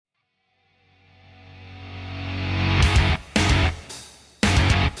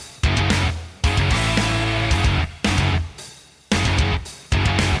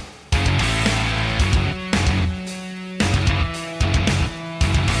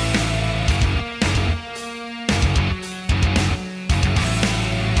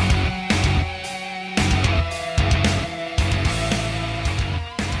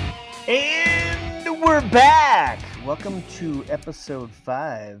back. Welcome to episode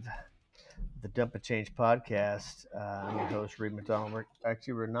 5 of the Dump and Change podcast. I'm your host, Reed McDonald.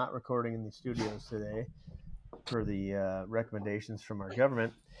 We're not recording in the studios today per the recommendations from our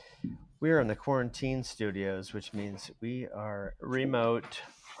government. We are in the quarantine studios, which means we are remote.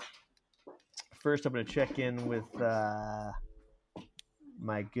 First, I'm going to check in with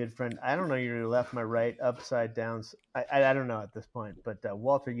my good friend. I don't know your left, my right, upside down. I don't know at this point, but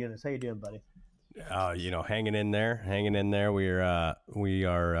Walter Eunice, how you doing, buddy? Hanging in there. We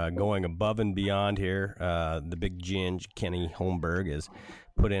are going above and beyond here. The big ginge, Kenny Holmberg, has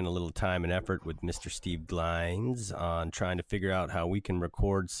put in a little time and effort with Mr. Steve Glines on trying to figure out how we can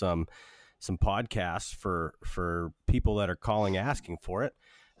record some podcasts for people that are calling asking for it.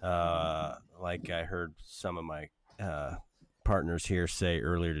 Like I heard some of my partners here say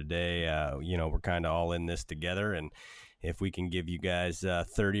earlier today, we're kind of all in this together, and if we can give you guys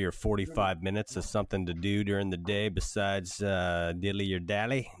 30 or 45 minutes of something to do during the day besides diddly or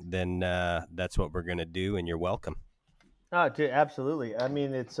dally, then that's what we're going to do, and you're welcome. Oh, dude, absolutely. I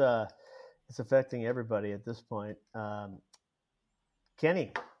mean, it's affecting everybody at this point.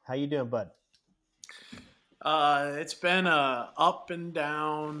 Kenny, how you doing, bud? It's been a up and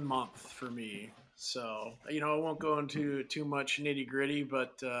down month for me. So, I won't go into too much nitty gritty,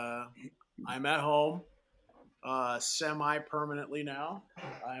 but I'm at home semi-permanently now.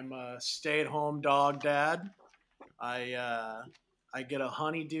 I'm a stay-at-home dog dad. I get a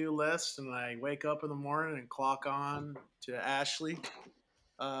honeydew list, and I wake up in the morning and clock on to Ashley.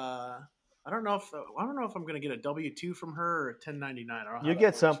 I don't know if I'm going to get a W-2 from her or a 1099. You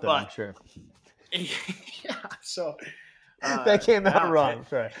get something, I'm sure. Yeah, so that came out wrong.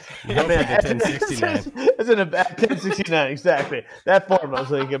 Sorry. Go for the 1069. It's in a 1069, exactly. That form I was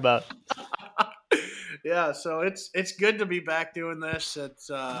thinking about. Yeah, so it's good to be back doing this. It's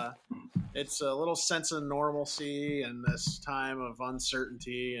a little sense of normalcy in this time of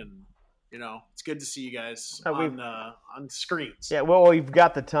uncertainty, and it's good to see you guys on screens. Yeah, well, we've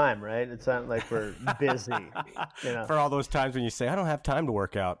got the time, right? It's not like we're busy. For all those times when you say, I don't have time to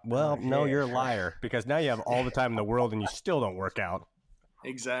work out. Well, no, you're a liar, because now you have all the time in the world and you still don't work out.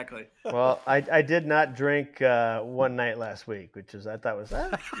 Exactly. Well, I did not drink one night last week, which I thought was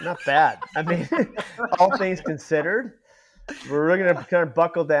not bad. I mean, all things considered, we're going to kind of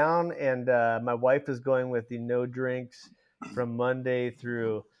buckle down, and my wife is going with the no drinks from Monday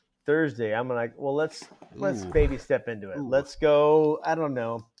through Thursday. I'm like, well, let's baby step into it. Let's go. I don't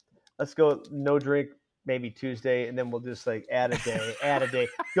know. Let's go no drink maybe Tuesday, and then we'll just like add a day,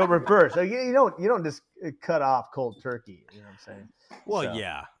 go reverse. Like, you don't just cut off cold turkey. You know what I'm saying? Well, so.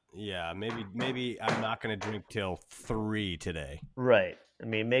 Yeah. Maybe I'm not going to drink till 3 today. Right. I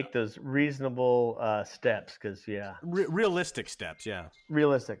mean, make those reasonable steps, because realistic steps. Yeah.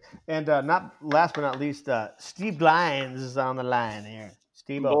 Realistic. And not last but not least, Steve Glines is on the line here.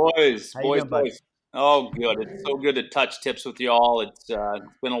 Steve, boys. Oh, good. It's so good to touch tips with you all. It's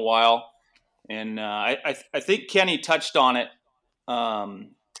been a while, and I think Kenny touched on it, and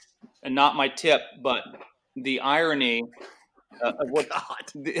not my tip, but the irony of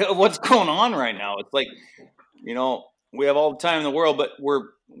what's going on right now. It's like, we have all the time in the world, but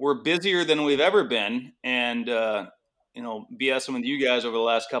we're busier than we've ever been, and BSing with you guys over the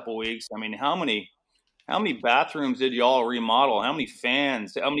last couple of weeks. I mean, how many bathrooms did y'all remodel? How many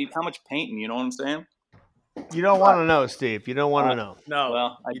fans? How much painting? You know what I'm saying? You don't want to know, Steve. You don't want to know. No,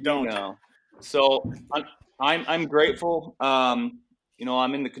 well, I don't know. So I'm grateful. I'm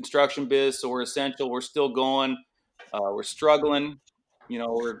in the construction biz, so we're essential. We're still going. We're struggling.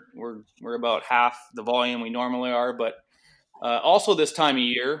 We're about half the volume we normally are, but also this time of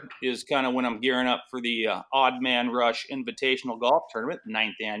year is kind of when I'm gearing up for the Odd Man Rush Invitational Golf Tournament,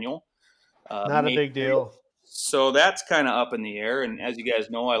 9th annual. Not a big deal. So that's kind of up in the air. And as you guys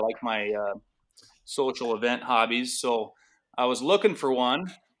know, I like my social event hobbies. So I was looking for one,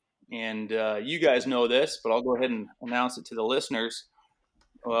 and you guys know this, but I'll go ahead and announce it to the listeners.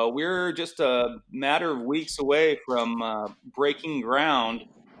 We're just a matter of weeks away from breaking ground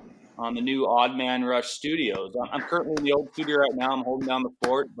on the new Odd Man Rush Studios. I'm currently in the old studio right now. I'm holding down the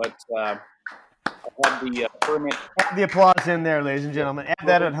fort, but I have the permit. Add the applause in there, ladies and gentlemen. Add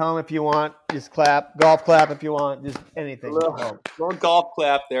that at home if you want. Just clap. Golf clap if you want. Just anything. Little golf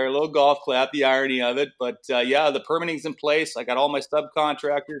clap there. A little golf clap. The irony of it. But, the permitting's in place. I got all my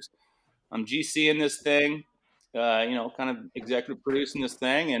subcontractors. I'm GCing this thing. Kind of executive producing this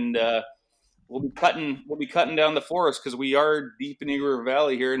thing, and we'll be cutting down the forest, because we are deep in Eagle River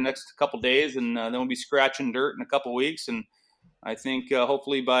Valley here in the next couple days, and then we'll be scratching dirt in a couple weeks, and I think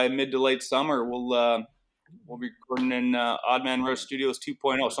hopefully by mid to late summer we'll be recording in Odd Man Rush Studios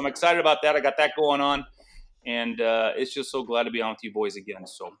 2.0. So I'm excited about that. I got that going on. and it's just so glad to be on with you boys again.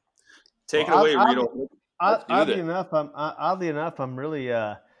 So take it away, Rito. Oddly enough, I'm really,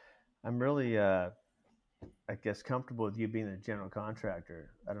 I guess, comfortable with you being a general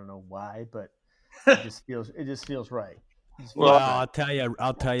contractor. I don't know why, but it just feels right. Well, I'll tell you,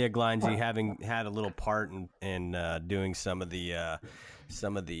 Glindsey, having had a little part in doing some of the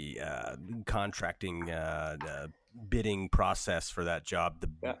contracting bidding process for that job,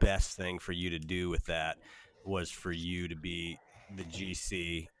 the best thing for you to do with that was for you to be the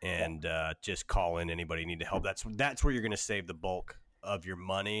GC and just call in anybody you need to help. That's where you're going to save the bulk of your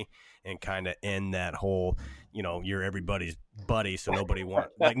money and kind of end that whole, you're everybody's buddy, so nobody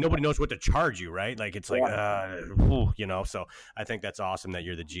knows what to charge you, right? Like it's like, so I think that's awesome that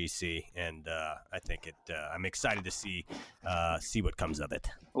you're the GC, and I think I'm excited to see what comes of it.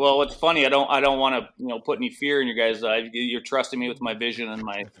 Well, it's funny. I don't want to put any fear in your guys' eyes. You're trusting me with my vision and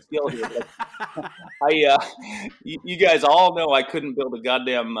my skill here. You guys all know I couldn't build a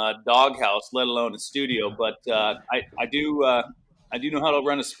goddamn doghouse, let alone a studio. But I do know how to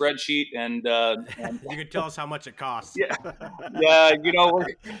run a spreadsheet, and you can tell us how much it costs. Yeah.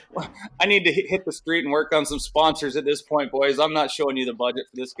 I need to hit the street and work on some sponsors at this point, boys. I'm not showing you the budget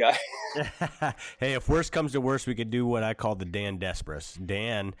for this guy. Hey, if worst comes to worst, we could do what I call the Dan Desperas.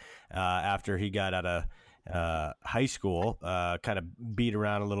 Dan, after he got out of high school, kind of beat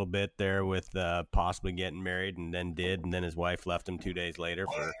around a little bit there with possibly getting married, and then his wife left him 2 days later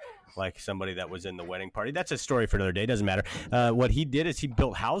for like somebody that was in the wedding party. That's a story for another day. Doesn't matter. What he did is he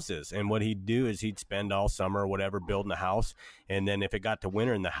built houses, and what he'd do is he'd spend all summer or whatever building a house, and then if it got to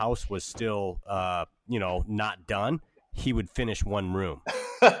winter and the house was still not done, he would finish one room.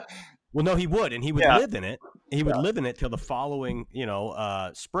 Well, no, he would, and he would live in it. He would live in it till the following,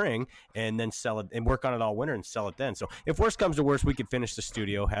 spring, and then sell it and work on it all winter and sell it then. So if worst comes to worst, we could finish the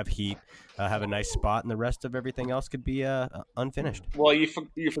studio, have heat, have a nice spot, and the rest of everything else could be unfinished. Well,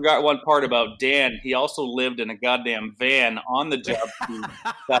 you forgot one part about Dan. He also lived in a goddamn van on the job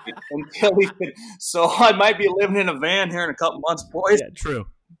until he could. So I might be living in a van here in a couple months, boys. Yeah,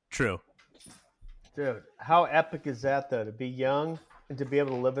 true. Dude, how epic is that, though, to be young and to be able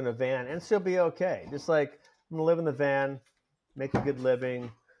to live in a van and still be okay? Just like, I'm going to live in the van, make a good living,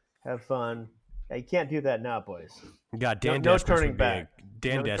 have fun. Yeah, you can't do that now, boys. God, Dan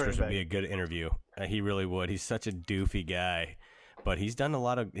Desperas would be a good interview. He really would. He's such a doofy guy, but he's done a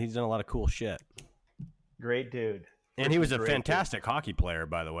lot of cool shit. Great dude. And he was a fantastic hockey player,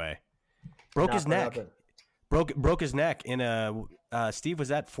 by the way. Broke his neck. Broke his neck in Steve, was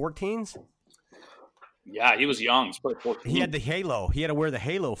that 14s? Yeah, he was young. He had the halo. He had to wear the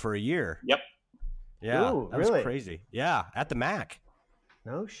halo for a year. Yep. Yeah, Ooh, that really? was crazy. Yeah, at the MAC.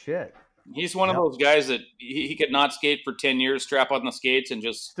 No shit. He's one of those guys that he could not skate for 10 years, strap on the skates, and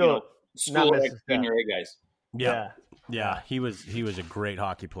just school junior A guys. Yeah. He was a great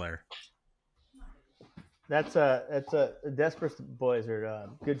hockey player. That's Desperate boys are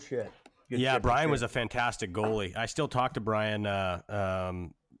good shit. Brian was a fantastic goalie. I still talk to Brian.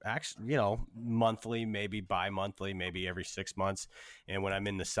 Actually, monthly, maybe bi-monthly, maybe every 6 months. And when I'm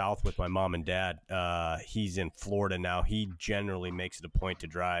in the South with my mom and dad, he's in Florida now. He generally makes it a point to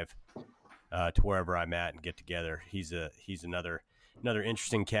drive to wherever I'm at and get together. He's another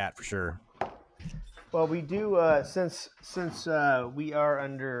interesting cat for sure. Well, we do since we are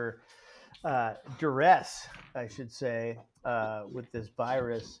under duress, I should say, with this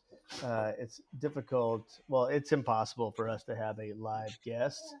virus. It's difficult. Well, it's impossible for us to have a live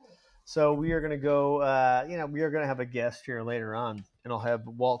guest. So we are going to go, we are going to have a guest here later on, and I'll have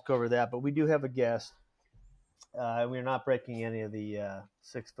Walt cover that. But we do have a guest. We're not breaking any of the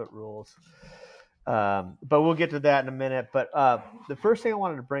 6 foot rules. But we'll get to that in a minute. But the first thing I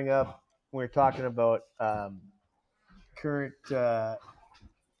wanted to bring up when we were talking about current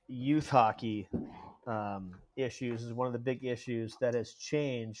youth hockey issues is one of the big issues that has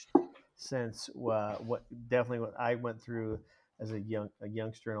changed since what I went through as a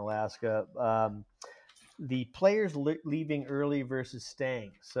youngster in Alaska. The players leaving early versus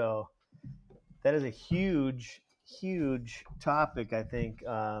staying. So that is a huge topic, I think.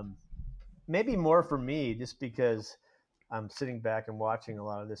 Maybe more for me, just because I'm sitting back and watching a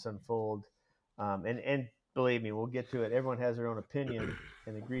lot of this unfold. And believe me, we'll get to it. Everyone has their own opinion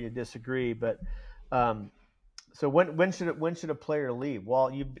and agree to disagree. But so when should a player leave?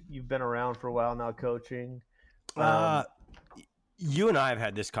 Walt, you've been around for a while now, coaching. You and I have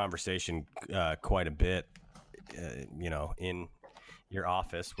had this conversation quite a bit. In your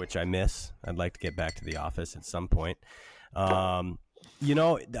office, which I miss. I'd like to get back to the office at some point. I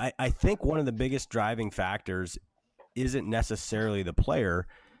think one of the biggest driving factors isn't necessarily the player.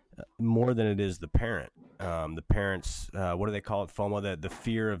 more than it is the parent. The parents, what do they call it? FOMO, the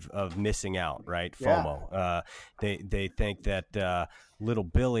fear of missing out, right? FOMO. Yeah. They think that little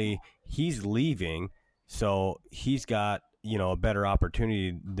Billy, he's leaving, so he's got, a better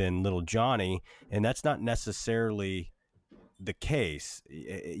opportunity than little Johnny, and that's not necessarily the case.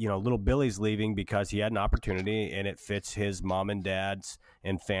 Little Billy's leaving because he had an opportunity and it fits his mom and dad's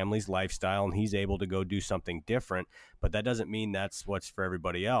and family's lifestyle, and he's able to go do something different, but that doesn't mean that's what's for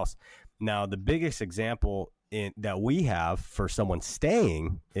everybody else. Now, the biggest example that we have for someone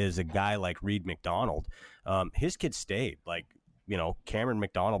staying is a guy like Reed McDonald. His kid stayed. Like, Cameron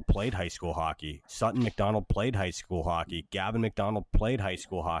McDonald played high school hockey. Sutton McDonald played high school hockey. Gavin McDonald played high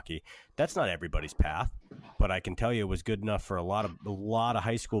school hockey. That's not everybody's path, but I can tell you it was good enough for a lot of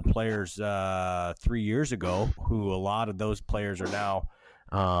high school players 3 years ago, who a lot of those players are now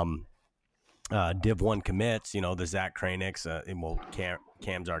Div 1 commits, the Zach Kraniks,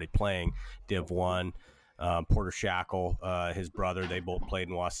 Cam's already playing Div 1. Porter Shackle, his brother, they both played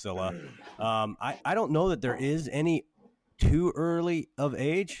in Wasilla. I don't know that there is any too early of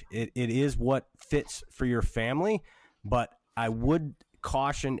age. It is what fits for your family, but I would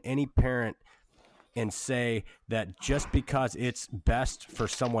caution any parent and say that just because it's best for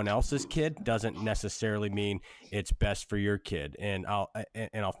someone else's kid doesn't necessarily mean it's best for your kid. And I'll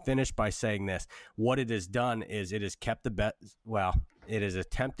finish by saying this: what it has done is it has kept the best. Well, it has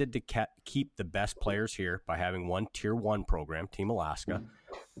attempted to keep the best players here by having one Tier 1 program, Team Alaska.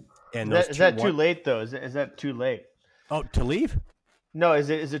 And is that too late though? Is that too late? Oh, to leave? No, is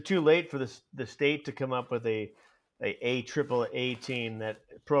it too late for the state to come up with a triple A team, that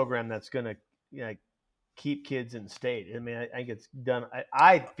program that's going to keep kids in state? I mean, I think it's done.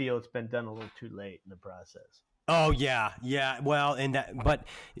 I feel it's been done a little too late in the process. Oh yeah. Well, but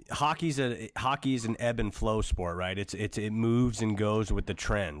hockey's an ebb and flow sport, right? It moves and goes with the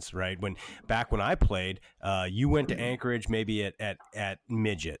trends, right? Back when I played, you went to Anchorage maybe at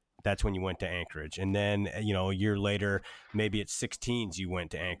midget. That's when you went to Anchorage. And then, a year later, maybe at 16s, you went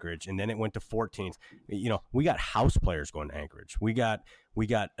to Anchorage, and then it went to 14s. We got house players going to Anchorage. We got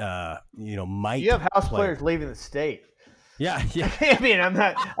Mike. You have house players leaving the state. Yeah. I mean, I'm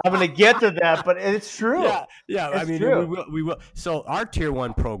going to get to that, but it's true. Yeah. I mean, true. We will. So our Tier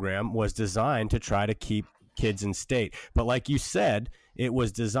 1 program was designed to try to keep kids in state. But like you said, it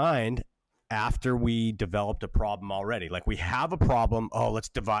was designed after we developed a problem already. Like, we have a problem. Oh,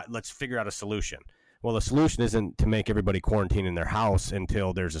 let's figure out a solution. Well, the solution isn't to make everybody quarantine in their house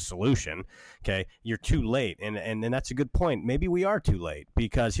until there's a solution. Okay. You're too late. And that's a good point. Maybe we are too late,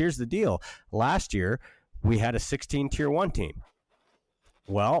 because here's the deal. Last year we had a 16 Tier 1 team.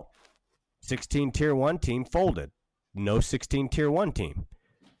 Well, 16 Tier 1 team folded. No 16 Tier 1 team.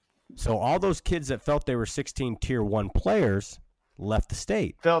 So all those kids that felt they were 16 Tier 1 players left the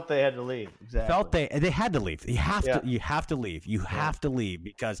state. Felt they had to leave. Exactly. Felt they had to leave. You have to leave. You have to leave,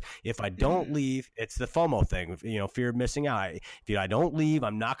 because if I don't leave, it's the FOMO thing. Fear of missing out. If I don't leave,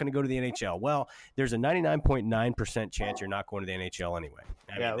 I'm not going to go to the NHL. Well, there's a 99.9% chance you're not going to the NHL anyway.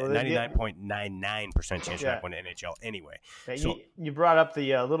 99.99% chance you're not going to the NHL anyway. Yeah, so you brought up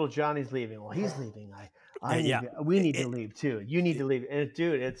the little Johnny's leaving. Well, he's leaving. We need to leave too. You need to leave. And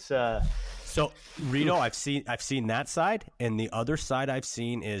dude, it's So, Rito, I've seen that side, and the other side I've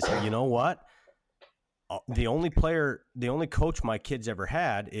seen is, you know what? The only coach my kids ever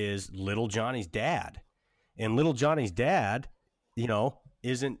had is little Johnny's dad. And little Johnny's dad,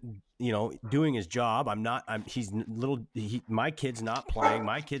 isn't, doing his job. My kid's not playing,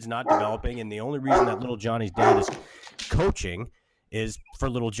 my kid's not developing, and the only reason that little Johnny's dad is coaching is for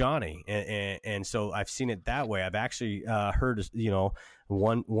little Johnny. And so I've seen it that way. I've actually heard,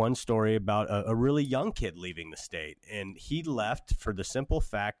 one story about a really young kid leaving the state, and he left for the simple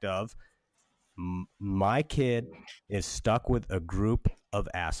fact of my kid is stuck with a group of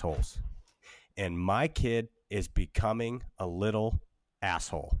assholes, and my kid is becoming a little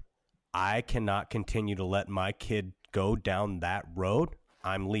asshole. I cannot continue to let my kid go down that road.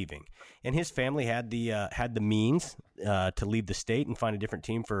 I'm leaving. And his family had the means to leave the state and find a different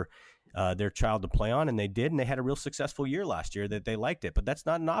team for their child to play on, and they did, and they had a real successful year last year that they liked it. But that's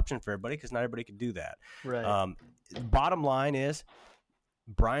not an option for everybody, because not everybody could do that. Right. Bottom line is,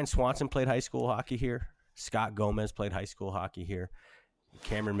 Brian Swanson played high school hockey here. Scott Gomez played high school hockey here.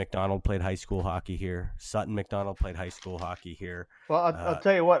 Cameron McDonald played high school hockey here. Sutton McDonald played high school hockey here. Well, I'll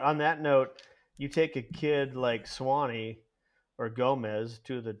tell you what, on that note, you take a kid like Swanee or Gomez,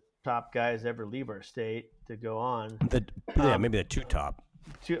 two of the top guys ever leave our state to go on. Maybe the two top.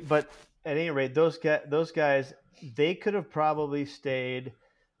 But at any rate, those guys, they could have probably stayed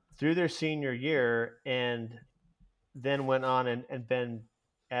through their senior year and then went on and been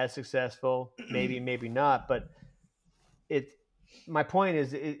as successful, maybe not. But my point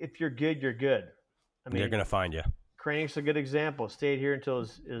is, if you're good, you're good. I mean, they're going to find you. Kranick's a good example. Stayed here until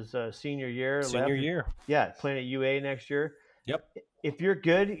his senior year. Yeah, playing at UA next year. Yep. If you're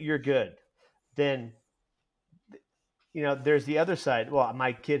good, you're good. Then, there's the other side. Well,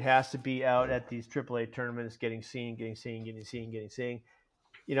 my kid has to be out at these AAA tournaments, getting seen.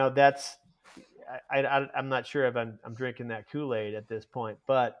 That's I'm not sure if I'm drinking that Kool-Aid at this point,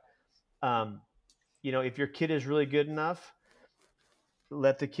 but if your kid is really good enough,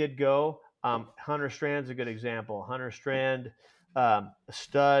 let the kid go. Hunter Strand's a good example. Hunter Strand, a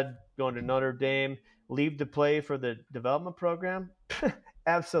stud, going to Notre Dame, leave to play for the development program.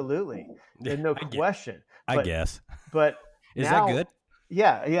 Absolutely, there's no question. I guess. But is that good?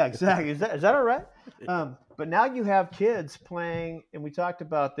 Yeah, exactly. Is that all right? But now you have kids playing, and we talked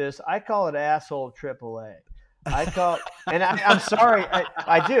about this. I call it asshole AAA. And I'm sorry,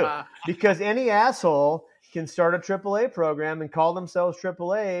 I do, because any asshole can start a AAA program and call themselves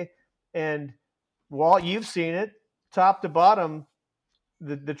AAA, and Walt, you've seen it, top to bottom,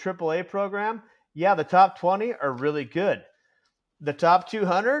 the AAA program. Yeah, the top 20 are really good. The top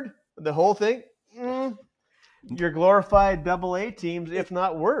 200, the whole thing, your glorified AA teams, if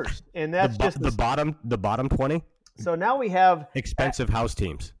not worse. And that's the bottom 20. So now we have expensive house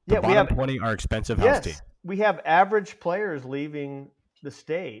teams. The bottom 20 are expensive house teams. We have average players leaving the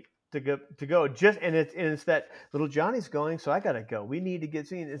state to go. And it's that little Johnny's going, so I got to go. We need to get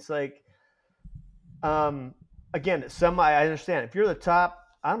seen. It's like, again, I understand. If you're the top,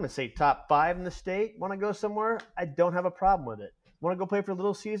 I'm going to say top 5 in the state, want to go somewhere, I don't have a problem with it. Want to go play for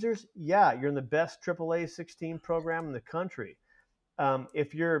Little Caesars? Yeah, you're in the best AAA 16 program in the country.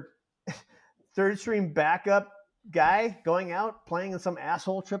 If you're third string backup guy going out playing in some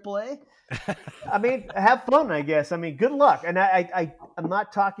asshole AAA, I mean, have fun, I guess. I mean, good luck. And I'm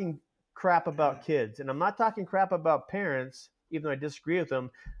not talking crap about kids, and I'm not talking crap about parents, even though I disagree with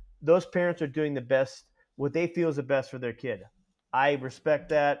them. Those parents are doing the best, what they feel is the best for their kid. I respect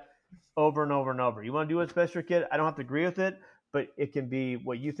that over and over and over. You want to do what's best for your kid? I don't have to agree with it, but it can be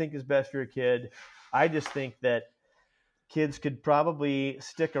what you think is best for your kid. I just think that kids could probably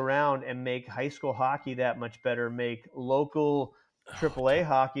stick around and make high school hockey that much better, make local AAA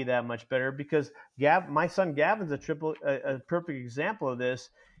hockey that much better, because my son Gavin's a perfect example of this.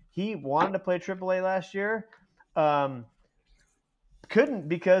 He wanted to play AAA last year. Couldn't,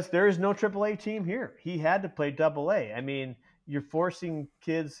 because there is no AAA team here. He had to play AA. I mean, you're forcing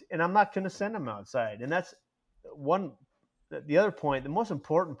kids, and I'm not going to send them outside. And that's one. The other point, the most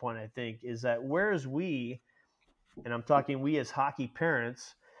important point, I think, is that whereas we, and I'm talking we as hockey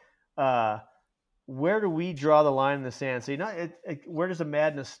parents, where do we draw the line in the sand? So, where does the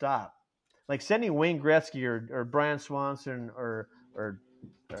madness stop? Like sending Wayne Gretzky or Brian Swanson or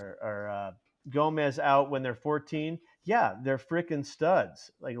Gomez out when they're 14. Yeah, they're freaking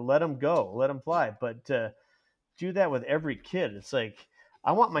studs. Like, let them go, let them fly. But do that with every kid. It's like,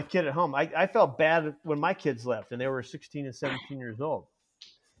 I want my kid at home. I felt bad when my kids left and they were 16 and 17 years old.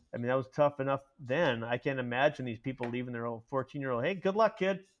 I mean, that was tough enough then. I can't imagine these people leaving their old 14-year-old. Hey, good luck,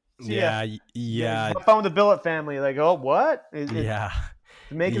 kid. See ya. Yeah. I found the Billet family. Like, oh, what? Yeah.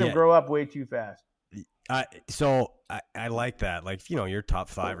 Making them grow up way too fast. So I like that. Like, your top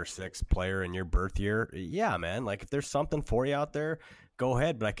 5 or 6 player in your birth year. Yeah, man. Like, if there's something for you out there, go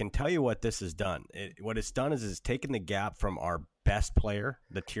ahead. But I can tell you what this has done. What it's done is it's taken the gap from our best player,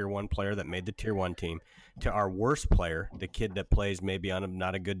 the tier 1 player that made the tier 1 team, to our worst player, the kid that plays maybe on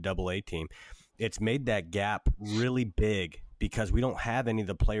not a good AA team. It's made that gap really big because we don't have any of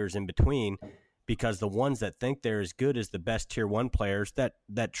the players in between, because the ones that think they're as good as the best tier 1 players that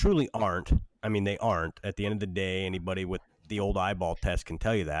truly aren't. I mean, they aren't. At the end of the day, anybody with the old eyeball test can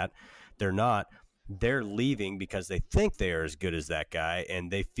tell you that. They're not. They're leaving because they think they are as good as that guy,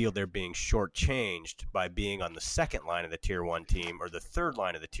 and they feel they're being shortchanged by being on the second line of the tier 1 team or the third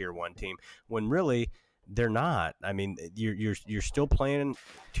line of the tier 1 team, when really they're not. I mean, you're still playing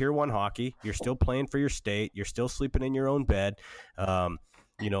tier 1 hockey. You're still playing for your state. You're still sleeping in your own bed.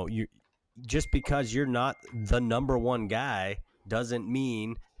 You just because you're not the number 1 guy doesn't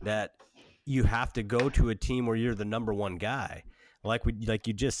mean that you have to go to a team where you're the number 1 guy. Like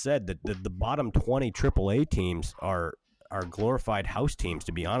you just said, the bottom 20 AAA teams are glorified house teams.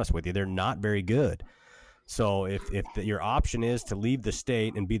 To be honest with you, they're not very good. So if your option is to leave the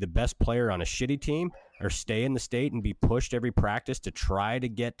state and be the best player on a shitty team, or stay in the state and be pushed every practice to try to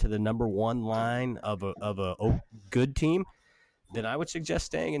get to the number 1 line of a good team, then I would suggest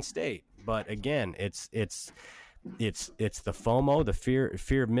staying in state. But again, it's the FOMO, the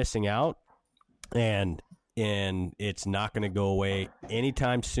fear of missing out. And and it's not going to go away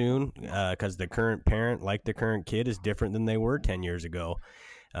anytime soon because the current parent, like the current kid, is different than they were 10 years ago.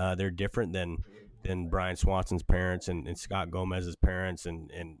 They're different than Brian Swanson's parents and Scott Gomez's parents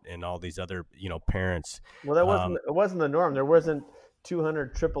and all these other, parents. Well, that wasn't the norm. There wasn't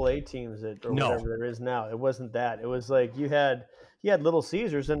 200 AAA teams whatever there is now. It wasn't that. It was like you had Little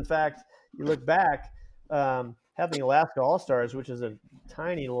Caesars. In fact, you look back, having the Alaska All-Stars, which is a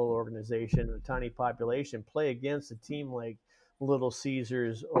tiny little organization, a tiny population, play against a team like Little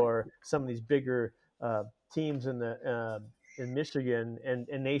Caesars or some of these bigger teams in Michigan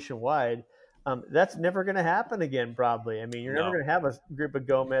and nationwide. That's never going to happen again, probably. I mean, you're never going to have a group of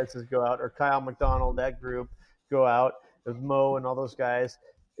Gomez's go out or Kyle McDonald, that group, go out with Mo and all those guys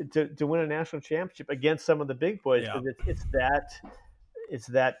to win a national championship against some of the big boys. Yeah. It's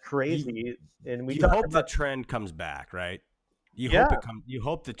that crazy. And you hope the trend comes back, right? You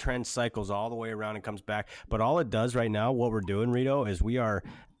hope the trend cycles all the way around and comes back. But all it does right now, what we're doing, Rito, is we are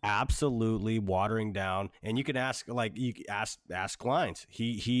absolutely watering down. And you can ask Lines.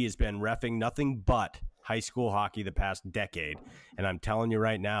 He has been reffing nothing but high school hockey the past decade, and I'm telling you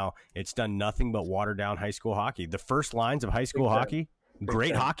right now, it's done nothing but water down high school hockey. The first lines of high school hockey,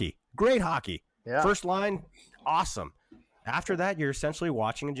 great hockey. Yeah. First line, awesome. After that, you're essentially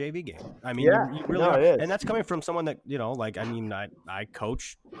watching a JV game. I mean, you really are. And that's coming from someone that, I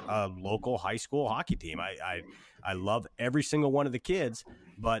coach a local high school hockey team. I love every single one of the kids,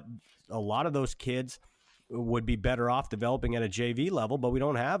 but a lot of those kids would be better off developing at a JV level, but we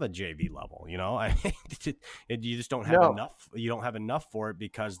don't have a JV level. You just don't have enough. You don't have enough for it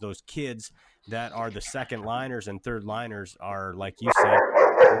because those kids that are the second liners and third liners are, like you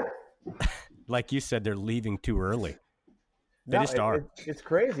said, they're leaving too early. They just are. It's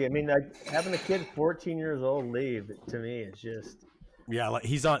crazy. I mean, like having a kid 14 years old leave, to me, is just. Yeah, like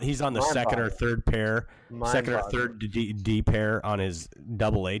he's on the second or third pair, or third D pair on his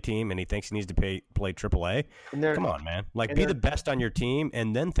AA team, and he thinks he needs to play AAA. Come on, man! Be the best on your team,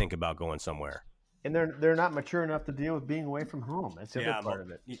 and then think about going somewhere. And they're not mature enough to deal with being away from home. That's the other part of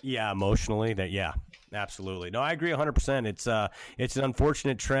it. Yeah, emotionally, absolutely. No, I agree 100%. It's an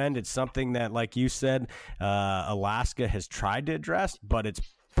unfortunate trend. It's something that, like you said, Alaska has tried to address, but it's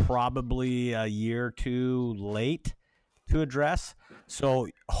probably a year or two late to address. So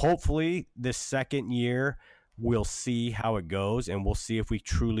hopefully this second year we'll see how it goes, and we'll see if we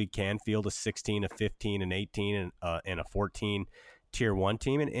truly can field a 16, a 15, an 18, and a 14 Tier 1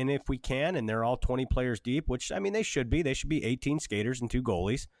 team. And if we can, and they're all 20 players deep, which, I mean, they should be 18 skaters and 2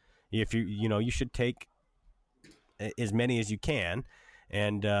 goalies. If you should take as many as you can.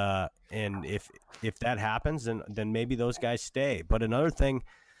 And if that happens, then maybe those guys stay. But another thing,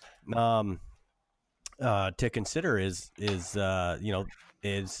 to consider is the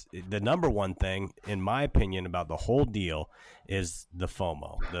number one thing, in my opinion, about the whole deal is the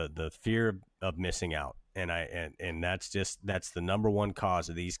FOMO, the fear of missing out. And that's the number one cause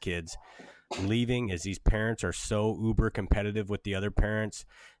of these kids leaving, is these parents are so uber competitive with the other parents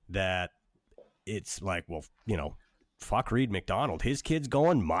that it's like, well, fuck Reed McDonald. His kid's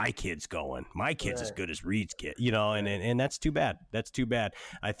going, my kid's going. My kid's as good as Reed's kid, and that's too bad. That's too bad.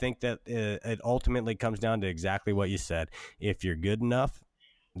 I think that it ultimately comes down to exactly what you said. If you're good enough,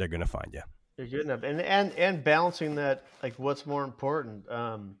 they're going to find you. You're good enough. And balancing that, like, what's more important?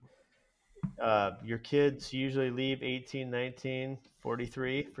 Your kids usually leave 18, 19,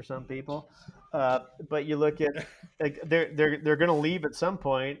 43 for some people. But you look at, like, they're going to leave at some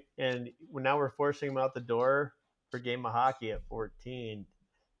point, and now we're forcing them out the door for a game of hockey at 14,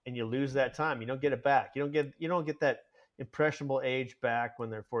 and you lose that time. You don't get it back. You don't get that impressionable age back when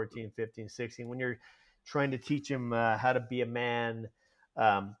they're 14, 15, 16, when you're trying to teach them how to be a man,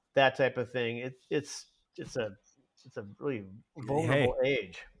 that type of thing. It's a really vulnerable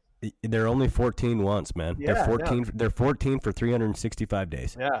age. They're only 14 once, man. Yeah, they're 14. Yeah. They're 14 for 365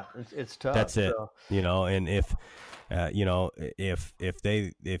 days. Yeah, it's tough. That's it. So. And if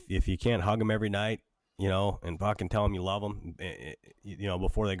you can't hug them every night, and fucking tell them you love them,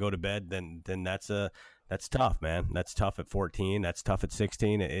 before they go to bed, then that's tough, man. That's tough at 14. That's tough at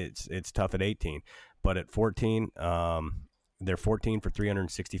 16. It's tough at 18. But at 14, they're 14 for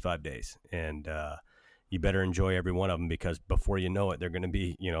 365 days, and you better enjoy every one of them, because before you know it, they're going to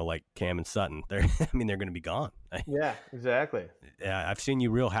be, like Cam and Sutton. They're going to be gone. Yeah, exactly. Yeah, I've seen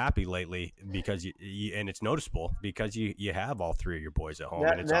you real happy lately, because you and it's noticeable because you have all 3 of your boys at home.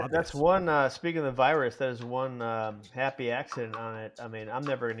 That's one. Speaking of the virus, that is one happy accident on it. I mean, I'm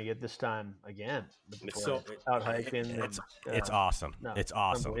never going to get this time again. So out hiking. It's awesome. No, it's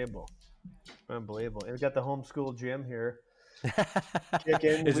awesome. Unbelievable. And we got the homeschool gym here.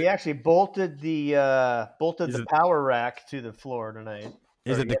 chicken. We actually bolted the power rack to the floor tonight.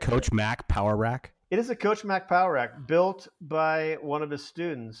 Is it the Coach Mac Power Rack? It is a Coach Mac Power Rack built by one of his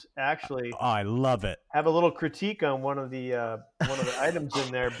students. Actually, I love it. Have a little critique on one of the items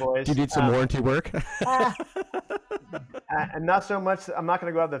in there, boys. Do you need some warranty work? And not so much. I'm not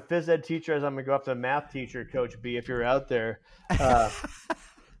going to go after the phys ed teacher as I'm going to go after the math teacher, Coach B. If you're out there, we're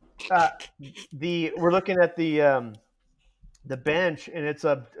looking at the bench, and it's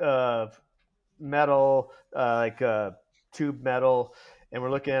a metal, like tube metal. And we're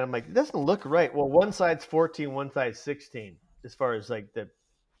looking at it, I'm like, it doesn't look right. Well, one side's 14, one side's 16. As far as like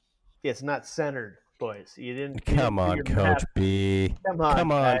it's not centered, boys. You didn't. Come on, Coach B. Come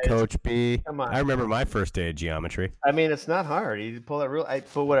on, Coach B. Come on. I remember my first day of geometry. I mean, it's not hard. You pull that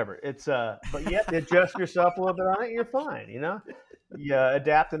but whatever. It's but you have to adjust yourself a little bit on it. You're fine. You know, you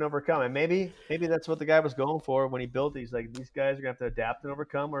adapt and overcome. And maybe that's what the guy was going for when he built these. Like, these guys are gonna have to adapt and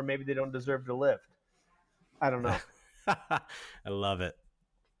overcome, or maybe they don't deserve to lift. I don't know. I love it.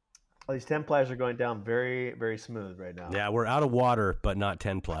 Well, these 10-plies are going down very, very smooth right now. Yeah, we're out of water, but not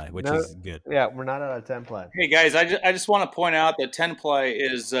 10-ply, which is good. Yeah, we're not out of 10-ply. Hey, guys, I just want to point out that 10-ply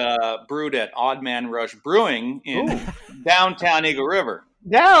is brewed at Odd Man Rush Brewing in downtown Eagle River.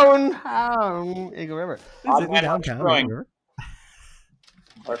 Eagle River. Odd Man Rush Brewing.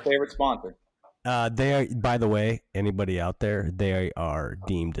 Our favorite sponsor. They are, by the way, anybody out there, they are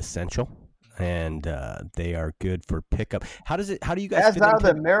deemed essential. And they are good for pickup. How do you guys? That's out of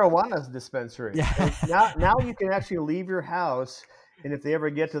the marijuana dispensary. Yeah. now you can actually leave your house, and if they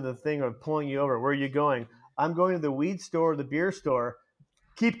ever get to the thing of pulling you over, where are you going? I'm going to the weed store, the beer store.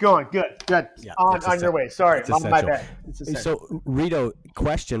 Keep going. Good. Yeah, on your way. Sorry, on my bad. So, Rito,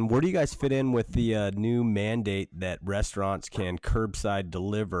 question: where do you guys fit in with the new mandate that restaurants can curbside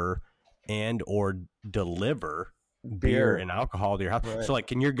deliver and or deliver beer and alcohol to your house? Right. So, like,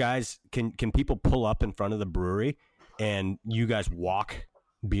 can your guys can people pull up in front of the brewery and you guys walk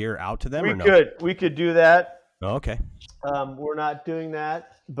beer out to them? We could do that. Oh, okay. We're not doing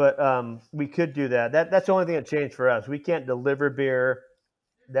that, but we could do that. That's the only thing that changed for us. We can't deliver beer.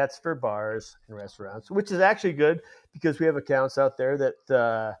 That's for bars and restaurants, which is actually good because we have accounts out there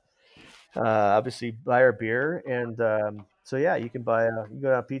that obviously buy our beer, and so yeah, you can you go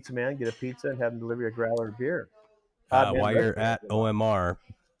down to Pizza Man, get a pizza, and have them deliver you a growler of beer. While you're at OMR,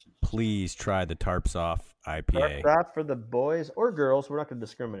 please try the Tarps Off IPA. Tarps Off for the boys or girls. We're not going to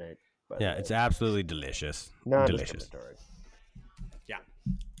discriminate. Yeah, it's absolutely delicious. Delicious. Yeah.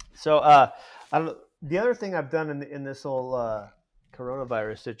 So, the other thing I've done in this whole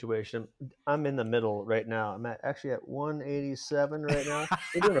coronavirus situation, I'm in the middle right now. I'm actually at 187 right now.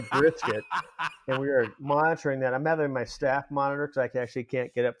 We're doing a brisket, and we are monitoring that. I'm having my staff monitor because I actually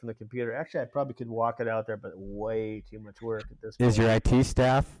can't get up from the computer. Actually, I probably could walk it out there, but way too much work at this point. Is your IT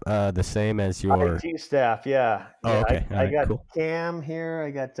staff the same as your IT staff? Yeah. Oh, okay. I got cool. Cam here.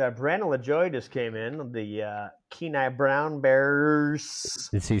 I got Brandon LaJoy just came in. The Kenai Brown Bears.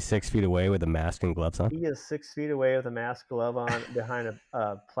 Is he 6 feet away with a mask and gloves on? He is 6 feet away with a mask, glove on, behind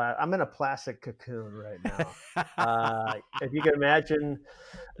I'm in a plastic cocoon right now. If you can imagine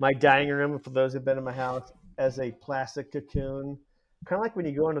my dining room, for those who've been in my house, as a plastic cocoon, kind of like when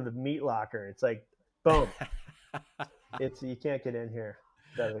you go into the meat locker. It's like, boom. You can't get in here.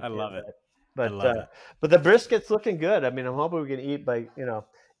 I love it. But the brisket's looking good. I mean, I'm hoping we can eat by,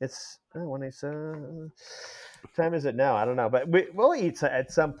 it's 187. What time is it now? I don't know, but we'll eat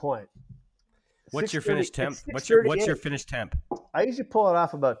at some point. What's your finished temp? What's your finished temp? I usually pull it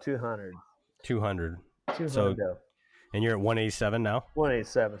off about 200. 200. So, and you're at 187 now?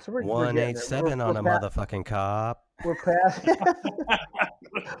 187. So we're 187 on a motherfucking cop. We're past.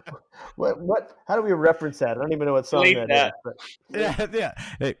 What? How do we reference that? I don't even know what song that is. But... Yeah.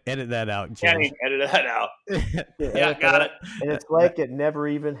 Hey, edit that out, Kenny. Edit that out. Yeah, got it. And it's like it never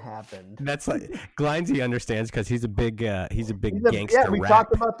even happened. That's like Glindsey understands because he's a big gangster. Yeah, we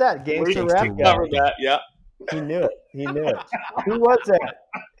talked about that gangster rap. Covered that. Yeah. He knew it. Who was that?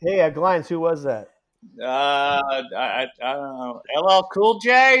 Hey, Glines, who was that? I don't know. LL Cool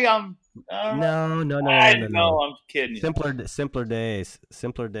J. No. I'm kidding you. Simpler days.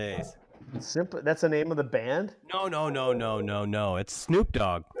 That's the name of the band? No. It's Snoop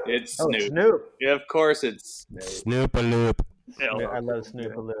Dogg. It's Snoop. Snoop. Yeah, of course it's Snoop-a-loop. I love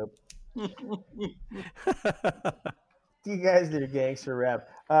Snoop-a-loop. You guys did gangster rap.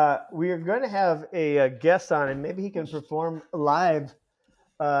 We are going to have a guest on, and maybe he can perform live.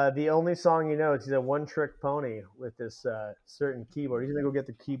 The only song he knows, he's a one-trick pony with this certain keyboard. He's gonna go get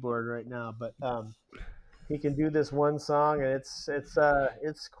the keyboard right now, but he can do this one song, and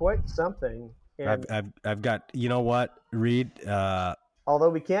it's quite something. And I've got, you know what, Reed? although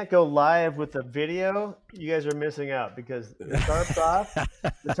we can't go live with the video, you guys are missing out because the tarp's off.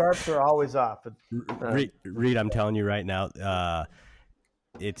 The tarps are always off. Reed, I'm telling you right now,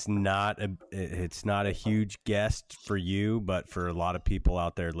 it's not a huge guest for you, but for a lot of people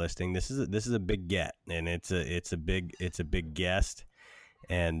out there listening, this is a big get, and it's a big guest.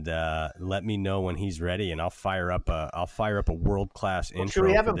 And let me know when he's ready, and I'll fire up a world-class intro. Should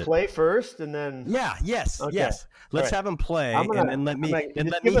we have him play first, and then? Yes. Let's have him play, and then let me hit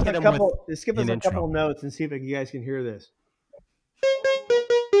him with just give us a intro. couple notes and see if you guys can hear this.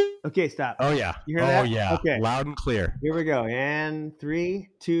 Okay, stop. Oh yeah. You hear that? Yeah. Okay. Loud and clear. Here we go. And 3,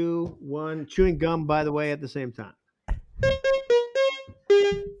 2, 1. Chewing gum, by the way, at the same time.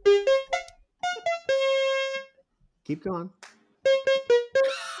 Keep going.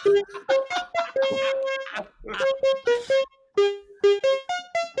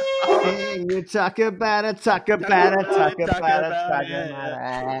 Hey, you talk about it.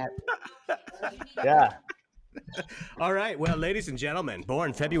 Yeah. All right. Well, ladies and gentlemen,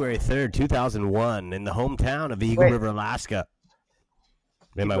 born February 3rd, 2001 in the hometown of Eagle River, Alaska.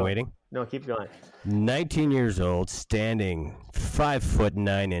 Am I waiting? No, keep going. 19 years old, standing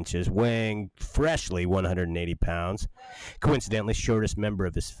 5'9", weighing freshly 180 pounds. Coincidentally, shortest member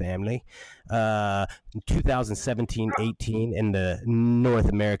of his family. 2017-18 in the North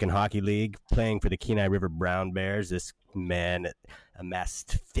American Hockey League, playing for the Kenai River Brown Bears. This man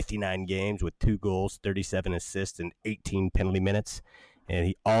amassed 59 games with 2 goals, 37 assists, and 18 penalty minutes. And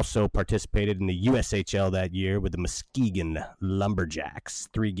he also participated in the USHL that year with the Muskegon Lumberjacks.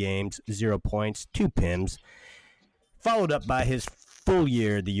 3 games, 0 points, 2 PIMs. Followed up by his full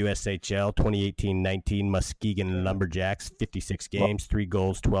year at the USHL, 2018-19 Muskegon Lumberjacks. 56 games, 3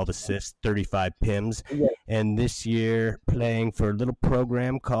 goals, 12 assists, 35 PIMs. And this year playing for a little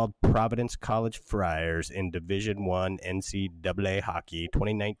program called Providence College Friars in Division I NCAA hockey,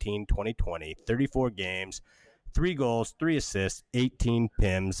 2019-2020. 34 games. 3 goals, 3 assists, 18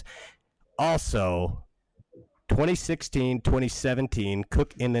 PIMs. Also, 2016-2017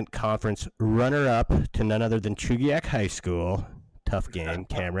 Cook Inlet Conference runner-up to none other than Chugiak High School. Tough game,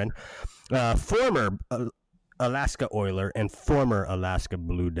 Cameron. Former Alaska Oiler and former Alaska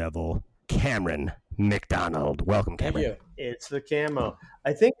Blue Devil, Cameron McDonald. Welcome, Cameron. Thank you. It's the camo.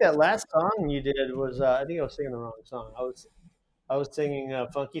 I think that last song you did was, I think I was singing the wrong song. I was singing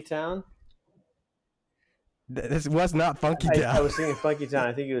Funky Town. This was not Funky Town. I was singing Funky Town.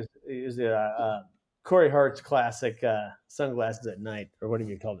 I think it was Corey Hart's classic Sunglasses at Night, or whatever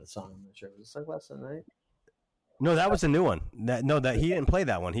you called that song. I'm not sure. Was it Sunglasses at Night? No, that was a new one. That he didn't play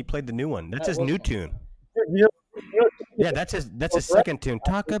that one. He played the new one. That's his new tune. Yeah, that's his second tune.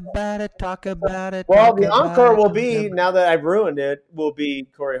 Talk about it. Well, the encore will be, now that I've ruined it, will be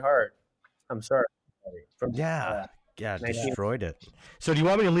Corey Hart. I'm sorry. Destroyed it. So do you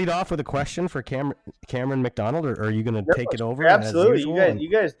want me to lead off with a question for Cameron McDonald, or are you going to take it over? Absolutely.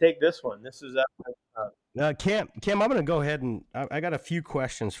 You guys take this one. This is Cam, I'm going to go ahead and I got a few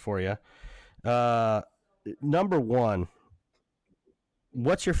questions for you. Number one,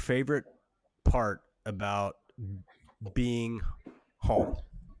 what's your favorite part about being home?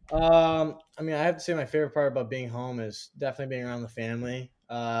 I have to say my favorite part about being home is definitely being around the family.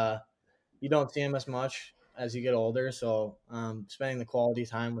 You don't see them as much as you get older, so spending the quality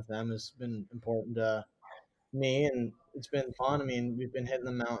time with them has been important to me, and it's been fun. We've been hitting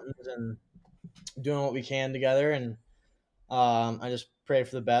the mountains and doing what we can together, and I just pray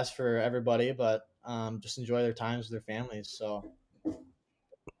for the best for everybody, but just enjoy their times with their families. So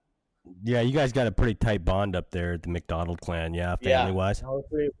yeah, you guys got a pretty tight bond up there at the McDonald clan, family wise. No,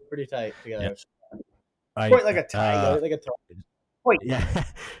 we're pretty tight together. Yeah. Quite like a tie, like a tie. Yeah.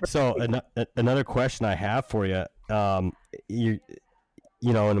 So another question I have for you, you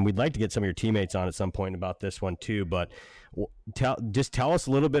know, and we'd like to get some of your teammates on at some point about this one too, but tell us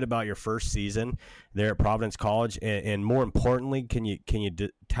a little bit about your first season there at Providence College, and more importantly, can you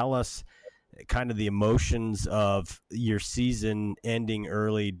tell us kind of the emotions of your season ending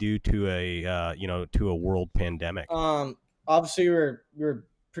early due to a world pandemic? Obviously we were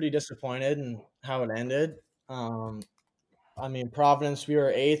pretty disappointed in how it ended. Providence, we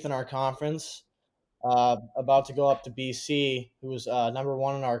were 8th in our conference, about to go up to BC, who was number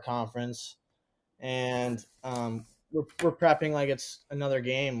 1 in our conference, and we're prepping like it's another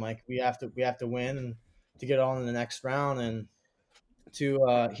game. Like we have to win to get on in the next round, and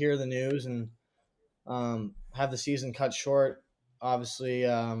to hear the news and have the season cut short. Obviously,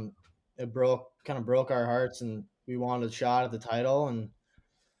 it broke our hearts, and we wanted a shot at the title, and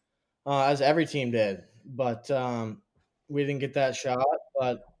as every team did, but we didn't get that shot.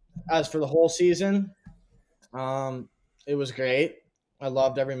 But as for the whole season, it was great. I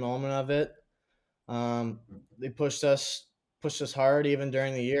loved every moment of it. They pushed us hard even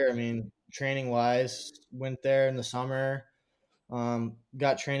during the year. I mean, training wise, went there in the summer,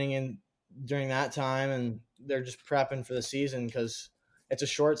 got training in during that time, and they're just prepping for the season because it's a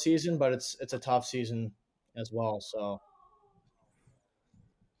short season, but it's a tough season as well. So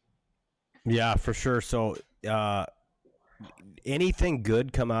yeah, for sure. So anything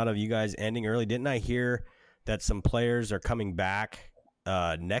good come out of you guys ending early? Didn't I hear that some players are coming back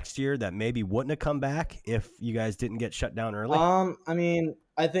next year that maybe wouldn't have come back if you guys didn't get shut down early? I mean,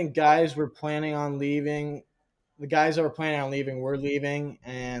 I think guys were planning on leaving. The guys that were planning on leaving were leaving,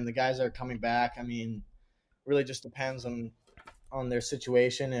 and the guys that are coming back, I mean, really just depends on their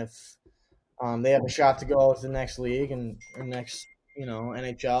situation. If they have a shot to go to the next league and or next,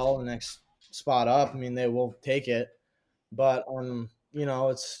 NHL, the next spot up, I mean, they will take it. But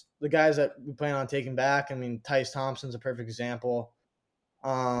it's the guys that we plan on taking back. I mean, Tice Thompson's a perfect example.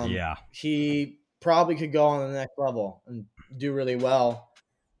 Yeah, he probably could go on the next level and do really well.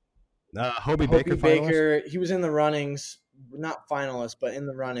 Hobie Baker, he was in the runnings, not finalist, but in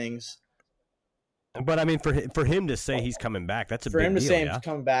the runnings. But I mean, for him to say he's coming back, that's a big deal. For him to say he's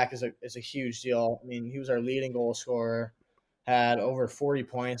coming back is a huge deal. I mean, he was our leading goal scorer, had over 40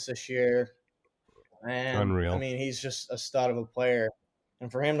 points this year, and unreal. I mean, he's just a stud of a player,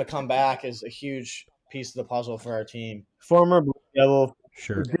 and for him to come back is a huge piece of the puzzle for our team. Former Blue Devil,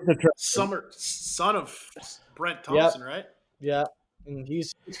 sure, son of Brent Thompson, right? Yeah. And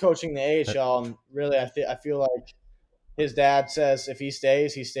he's coaching the AHL, and really, I feel like his dad says if he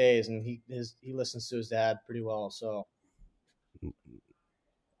stays, he stays, and he listens to his dad pretty well. So,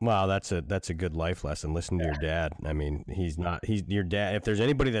 wow, that's a good life lesson. Listen to your dad. I mean, he's your dad. If there's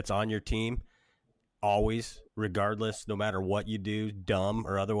anybody that's on your team, always, regardless, no matter what you do, dumb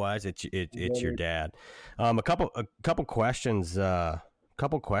or otherwise, it's your dad. A couple questions.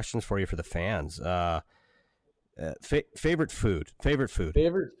 Couple questions for you for the fans. Favorite food.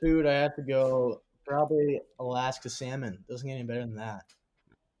 I have to go probably Alaska salmon. Doesn't get any better than that.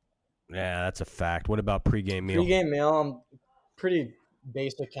 Yeah, that's a fact. What about pregame meal? I'm pretty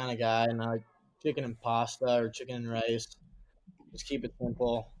basic kind of guy, and I like chicken and pasta or chicken and rice. Just keep it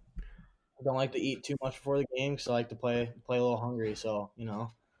simple. I don't like to eat too much before the game because I like to play a little hungry. So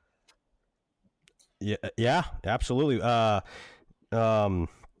Yeah, absolutely.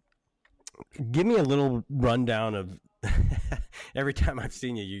 Give me a little rundown of every time I've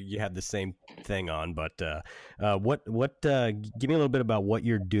seen you have the same thing on, but what give me a little bit about what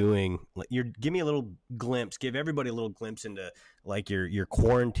you're doing. Give me a little glimpse, give everybody a little glimpse into like your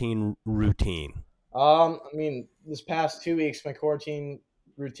quarantine routine. I mean, this past 2 weeks, my quarantine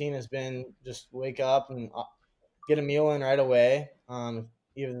routine has been just wake up and get a meal in right away.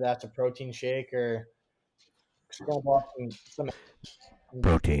 Either that's a protein shake or scramble up some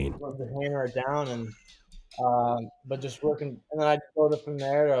protein. Hammer it down and but just working, and then I go from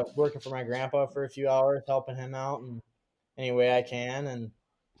there to working for my grandpa for a few hours, helping him out in any way I can. And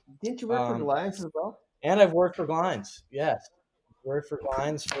didn't you work for Glines as well? And I've worked for Glines. Yes, worked for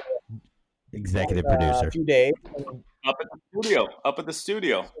Glines for executive producer. A few days. Up at the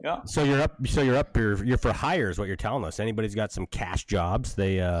studio. Yeah. So you're for hire is what you're telling us. Anybody's got some cash jobs,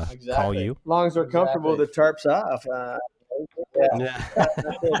 they call you. As long as they're comfortable, the tarp's off. Yeah.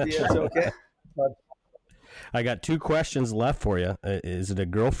 It's okay. I got 2 questions left for you. Is it a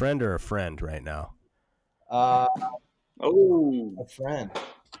girlfriend or a friend right now? A friend.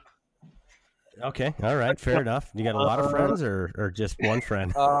 Okay, all right, fair enough. You got a lot of friends or just one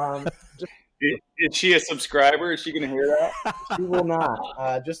friend? Is she a subscriber? Is she going to hear that? She will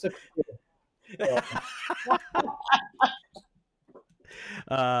not. Just a few.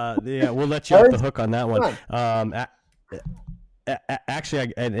 Yeah, we'll let you off the hook on that one.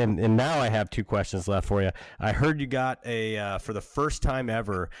 Actually, and now I have 2 questions left for you. I heard you got a for the first time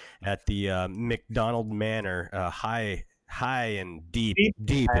ever at the McDonald Manor, high and deep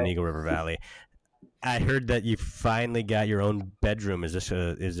in Eagle River Valley. I heard that you finally got your own bedroom. Is this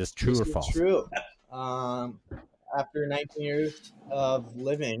true or false? True. After 19 years of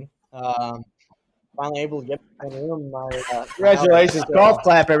living, finally able to get my room. Congratulations! Golf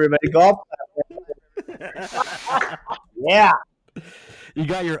clap, everybody! Golf clap. Yeah. You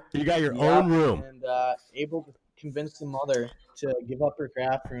got your own room, and able to convince the mother to give up her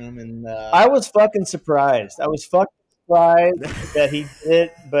craft room. And I was fucking surprised. That he did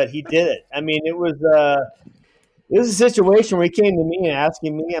it, but he did it. I mean, it was a situation where he came to me and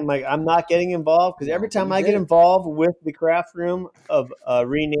asking me. I'm like, I'm not getting involved because every time I get involved with the craft room of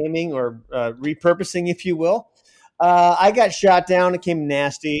renaming or repurposing, if you will, I got shot down. It came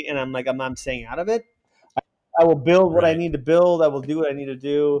nasty, and I'm like, I'm staying out of it. I will build what I need to build. I will do what I need to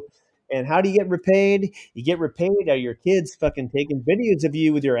do. And how do you get repaid? You get repaid out of your kids fucking taking videos of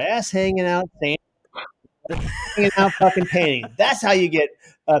you with your ass hanging out, hanging out, fucking painting. That's how you get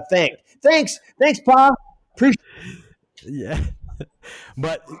thanked. Thanks, Pa. Appreciate it. Yeah.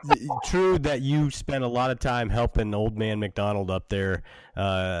 But true that you spent a lot of time helping Old Man McDonald up there,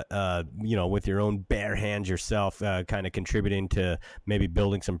 with your own bare hands yourself, kind of contributing to maybe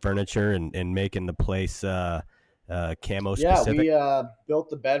building some furniture and making the place camo specific. Yeah, we built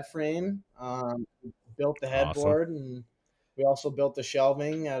the bed frame, built the headboard, and we also built the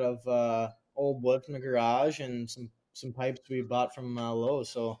shelving out of old wood from the garage and some pipes we bought from Lowe's.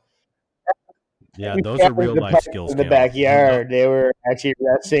 So. Yeah, those are real life skills. In the backyard, they were actually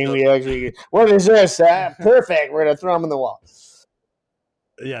resting. What is this? Perfect. We're gonna throw them in the wall.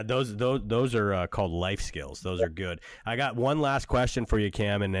 Yeah, those are called life skills. Those are good. I got one last question for you,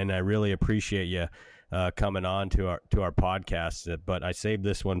 Cam, and I really appreciate you coming on to our podcast. But I saved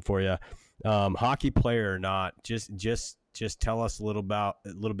this one for you. Hockey player or not, just tell us a little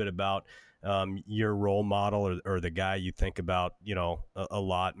bit about your role model or the guy you think about, a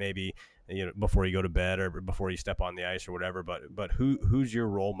lot, maybe. Before you go to bed or before you step on the ice or whatever, but who's your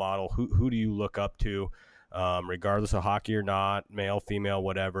role model? Who do you look up to, regardless of hockey or not, male, female,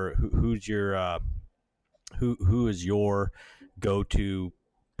 whatever? Who's your who is your go-to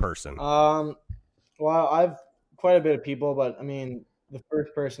person? Well, I've quite a bit of people, but I mean, the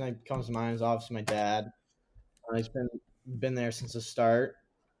first person that comes to mind is obviously my dad. He's been there since the start.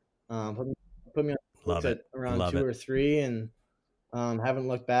 Put me on at around 2 or 3, and haven't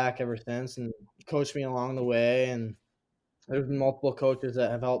looked back ever since, and coached me along the way. And there's been multiple coaches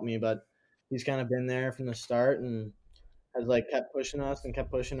that have helped me, but he's kind of been there from the start and has kept pushing us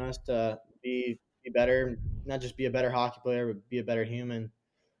to be better, not just be a better hockey player, but be a better human.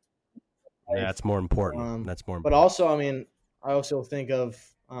 Yeah, that's more important. But also, I mean, I also think of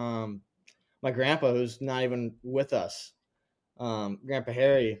my grandpa, who's not even with us, Grandpa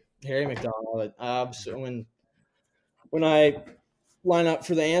Harry McDonald. When I line up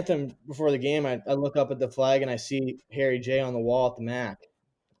for the anthem before the game, I look up at the flag and I see Harry J on the wall at the MAC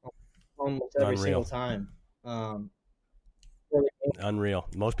almost every single time. Unreal.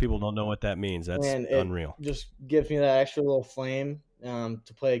 Most people don't know what that means. That's unreal. Just gives me that extra little flame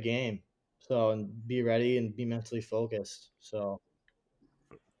to play a game. So, and be ready and be mentally focused. So.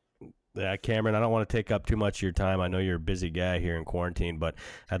 Yeah, Cameron, I don't want to take up too much of your time. I know you're a busy guy here in quarantine, but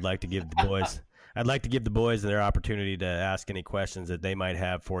I'd like to give the boys their opportunity to ask any questions that they might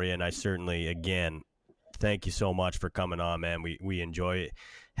have for you. And I certainly, again, thank you so much for coming on, man. We enjoy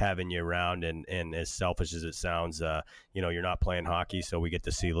having you around, and as selfish as it sounds, you're not playing hockey, so we get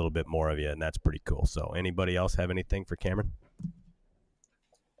to see a little bit more of you, and that's pretty cool. So anybody else have anything for Cameron?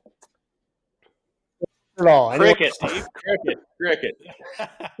 Cricket, Steve. Cricket.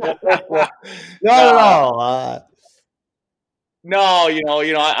 No. No,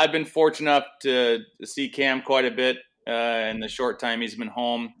 I've been fortunate enough to see Cam quite a bit in the short time he's been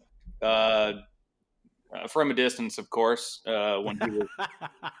home, from a distance, of course. When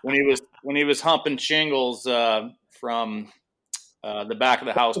he was humping shingles from the back of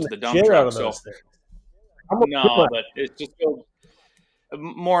the house to the dump truck. So no, but it's just so.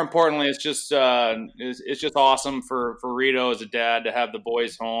 More importantly, it's just awesome for Rito as a dad to have the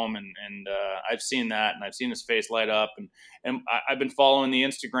boys home, and I've seen that, and I've seen his face light up, and I've been following the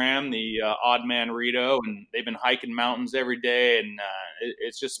Instagram, the Odd Man Rito, and they've been hiking mountains every day, and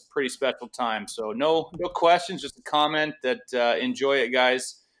it's just a pretty special time. So no questions, just a comment that enjoy it,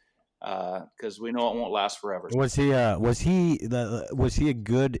 guys, because we know it won't last forever. Was he a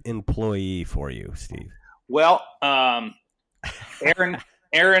good employee for you, Steve? Well,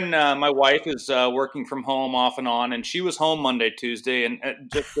 Erin, my wife, is working from home off and on, and she was home Monday, Tuesday, and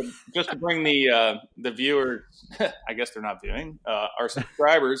just to bring the viewers, I guess they're not viewing, our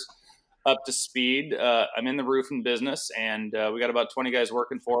subscribers up to speed. I'm in the roofing business, and we got about 20 guys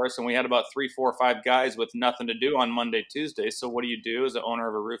working for us, and we had about 3, 4, 5 guys with nothing to do on Monday, Tuesday. So what do you do as the owner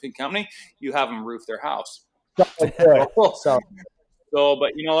of a roofing company? You have them roof their house. So,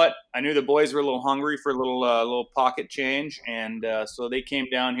 but you know what? I knew the boys were a little hungry for a little pocket change, and so they came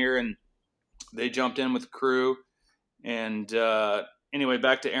down here and they jumped in with the crew. And anyway,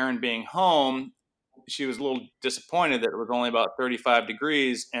 back to Erin being home, she was a little disappointed that it was only about 35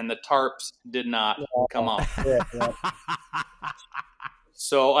 degrees and the tarps did not come off.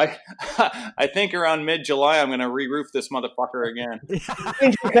 So I think around mid-July I'm going to re-roof this motherfucker again.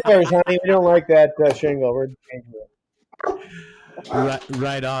 Change the colors, honey. We don't like that shingle. We're changing it.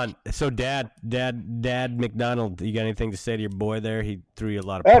 Right on. So, Dad McDonald, you got anything to say to your boy there? He threw you a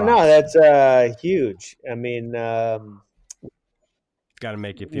lot of props. Oh no, that's huge. I mean, got to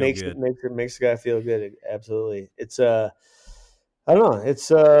make you feel good. Makes the guy feel good. Absolutely. It's I don't know.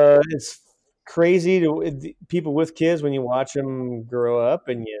 It's crazy to people with kids when you watch them grow up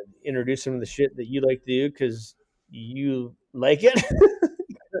and you introduce them to the shit that you like to do because you like it.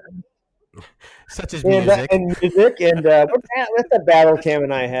 Such as music. And what's that battle Cam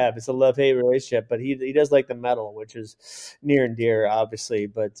and I have? It's a love-hate relationship, but he does like the metal, which is near and dear, obviously.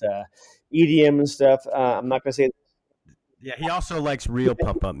 But EDM and stuff, I'm not going to say. Yeah, he also likes real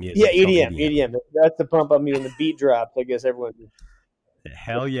pump-up music. Yeah, EDM. That's the pump-up music. When the beat drops, I guess everyone.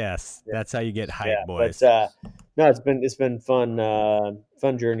 Hell yes, that's how you get hype, boys. But no, it's been fun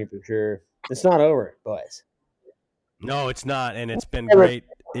journey for sure. It's not over, boys. No, it's not, and it's been great.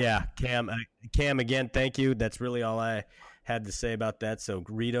 Yeah, Cam, again, thank you. That's really all I had to say about that. So,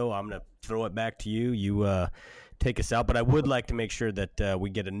 Rito, I'm going to throw it back to you. You take us out, but I would like to make sure that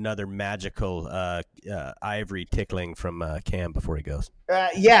we get another magical ivory tickling from Cam before he goes.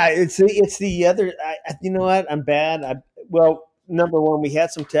 Yeah, it's the other. You know what? I'm bad. Number one, we had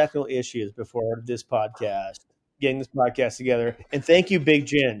some technical issues before this podcast. Getting this podcast together, and thank you, Big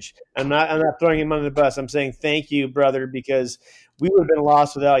Ginge. I'm not throwing him under the bus. I'm saying thank you, brother, because we would have been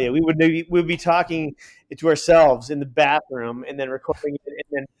lost without you. We'd be talking to ourselves in the bathroom and then recording it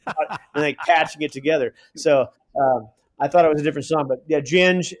and then patching it together. So I thought it was a different song, but yeah,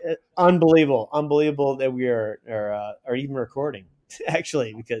 Ginge, unbelievable that we are even recording.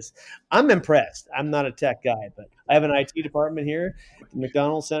 Actually, because I'm impressed. I'm not a tech guy, but I have an IT department here at the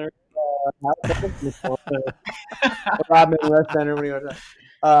McDonald's Center. Rodman West Center.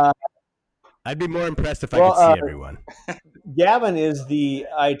 I'd be more impressed if I could see everyone. Gavin is the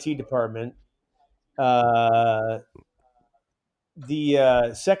IT department. The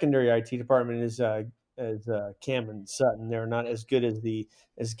secondary IT department is Cam and Sutton. They're not as good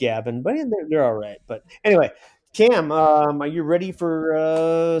as Gavin, but they're all right. But anyway, Cam, are you ready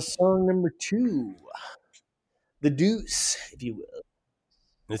for song number 2? The Deuce, if you will.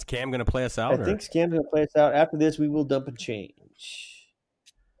 Is Cam going to play us out? I think Cam's going to play us out. After this, we will dump and change.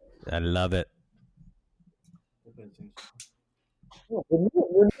 I love it. Oh, the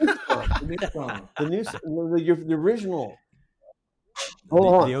original. Hold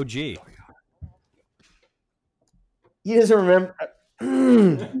on. The OG. He doesn't remember.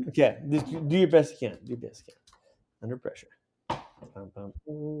 Okay, do your best you can. Do your best you can. Under pressure.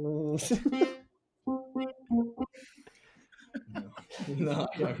 No.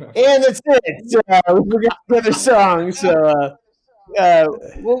 And that's it. We got another song, so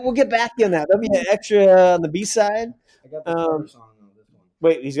we'll get back in that. There'll be an extra on the B side. I got the song on this one.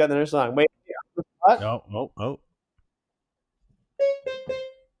 Wait, he's got another song. Wait. Oh.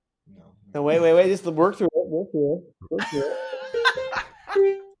 No, wait. Just work through it.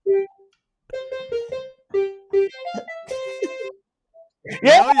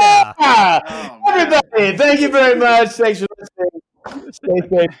 Yeah! Oh, Everybody, thank you very much. Thanks for listening. Stay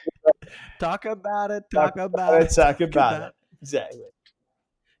safe. Talk about it. Talk about it. Exactly.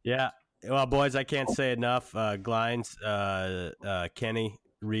 Yeah. Well, boys, I can't say enough. Glines, Kenny,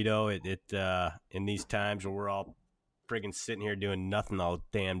 Rito, in these times where we're all friggin' sitting here doing nothing all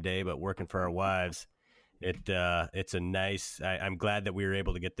damn day but working for our wives, it's a nice. I'm glad that we were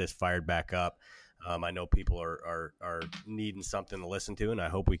able to get this fired back up. I know people are needing something to listen to, and I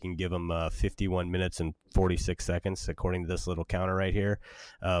hope we can give them 51 minutes and 46 seconds, according to this little counter right here,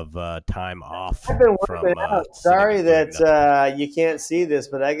 of time off. I've been working out. Sorry that you can't see this,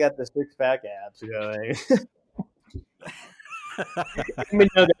 but I got the 6-pack abs going. Let me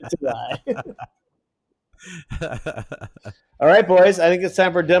know that's a lie. All right, boys. I think it's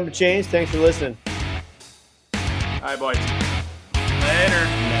time for a dump and change. Thanks for listening. All right, boys.